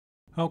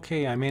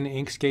Okay, I'm in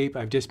Inkscape.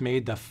 I've just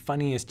made the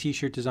funniest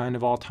t-shirt design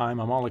of all time.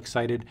 I'm all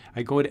excited.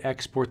 I go to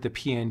export the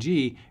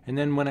PNG, and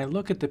then when I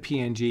look at the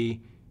PNG,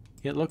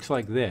 it looks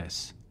like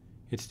this.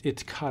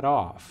 It's cut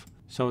off.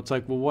 So it's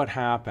like, well, what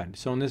happened?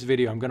 So in this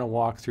video, I'm going to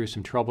walk through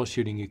some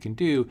troubleshooting you can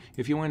do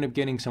if you end up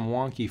getting some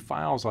wonky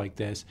files like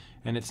this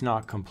and it's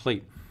not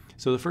complete.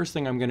 So the first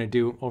thing I'm going to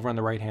do over on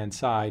the right-hand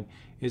side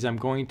is I'm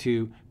going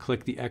to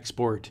click the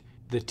export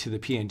to the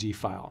PNG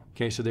file.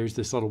 Okay, so there's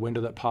this little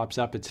window that pops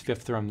up. It's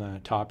 5th from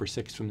the top or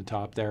 6th from the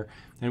top there.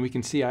 And we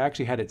can see I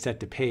actually had it set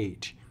to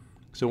page.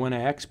 So when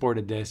I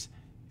exported this,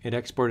 it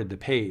exported the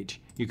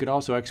page. You could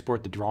also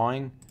export the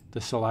drawing, the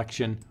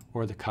selection,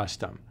 or the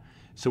custom.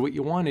 So what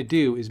you want to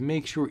do is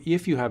make sure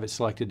if you have it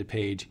selected to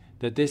page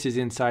that this is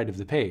inside of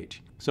the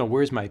page. So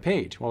where's my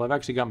page? Well, I've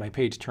actually got my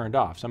page turned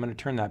off. So I'm going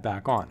to turn that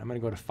back on. I'm going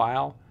to go to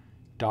File,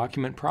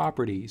 Document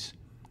Properties,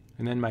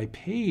 and then my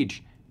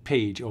page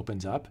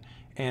opens up.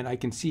 And I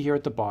can see here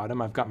at the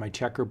bottom, I've got my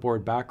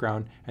checkerboard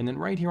background, and then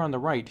right here on the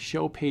right,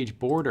 Show Page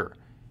Border.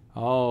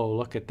 Oh,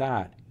 look at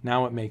that.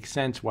 Now it makes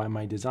sense why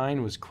my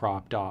design was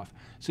cropped off.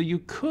 So you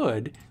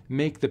could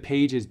make the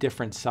pages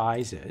different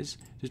sizes.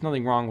 There's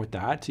nothing wrong with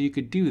that, so you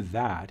could do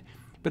that.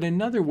 But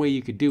another way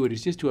you could do it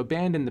is just to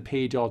abandon the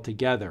page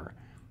altogether.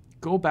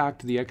 Go back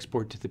to the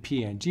export to the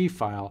PNG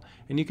file,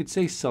 and you could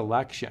say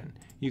selection.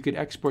 You could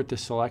export the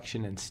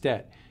selection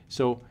instead.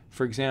 So,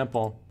 for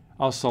example,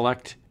 I'll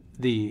select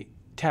the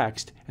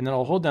text, and then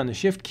I'll hold down the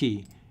Shift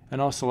key,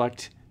 and I'll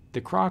select the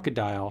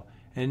crocodile.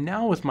 And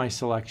now with my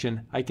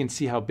selection, I can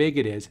see how big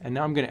it is, and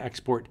now I'm going to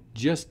export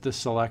just the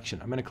selection.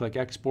 I'm going to click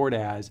Export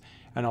As,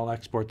 and I'll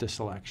export the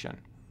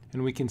selection.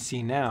 And we can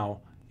see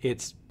now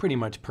it's pretty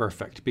much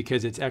perfect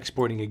because it's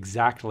exporting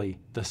exactly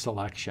the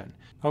selection.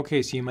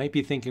 Okay, so you might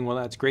be thinking, well,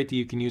 that's great that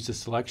you can use the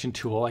selection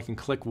tool. I can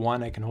click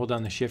one, I can hold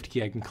down the Shift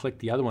key, I can click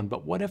the other one.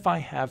 But what if I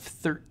have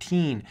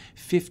 13,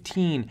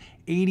 15,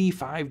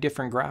 85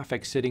 different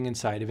graphics sitting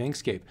inside of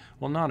Inkscape?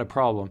 Well, not a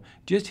problem.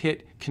 Just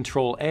hit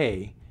Control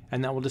A,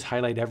 and that will just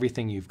highlight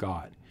everything you've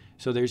got.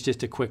 So there's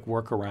just a quick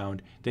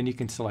workaround. Then you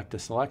can select the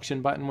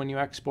selection button when you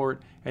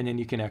export, and then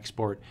you can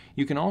export.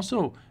 You can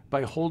also,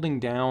 by holding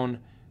down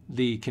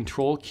the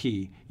Control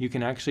key, you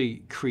can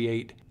actually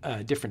create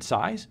a different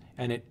size,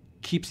 and it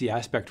keeps the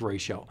aspect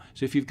ratio.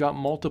 So if you've got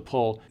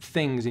multiple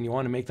things and you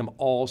want to make them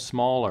all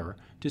smaller,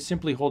 just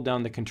simply hold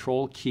down the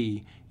Control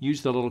key,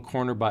 use the little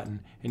corner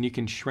button, and you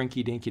can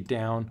shrinky dink it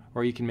down,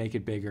 or you can make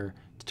it bigger.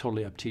 It's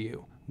totally up to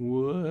you.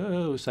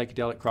 Whoa,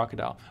 psychedelic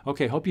crocodile.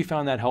 Okay, hope you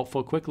found that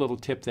helpful. Quick little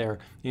tip there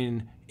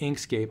in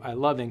Inkscape. I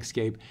love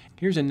Inkscape.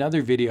 Here's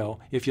another video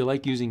if you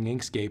like using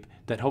Inkscape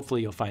that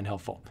hopefully you'll find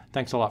helpful.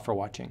 Thanks a lot for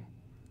watching.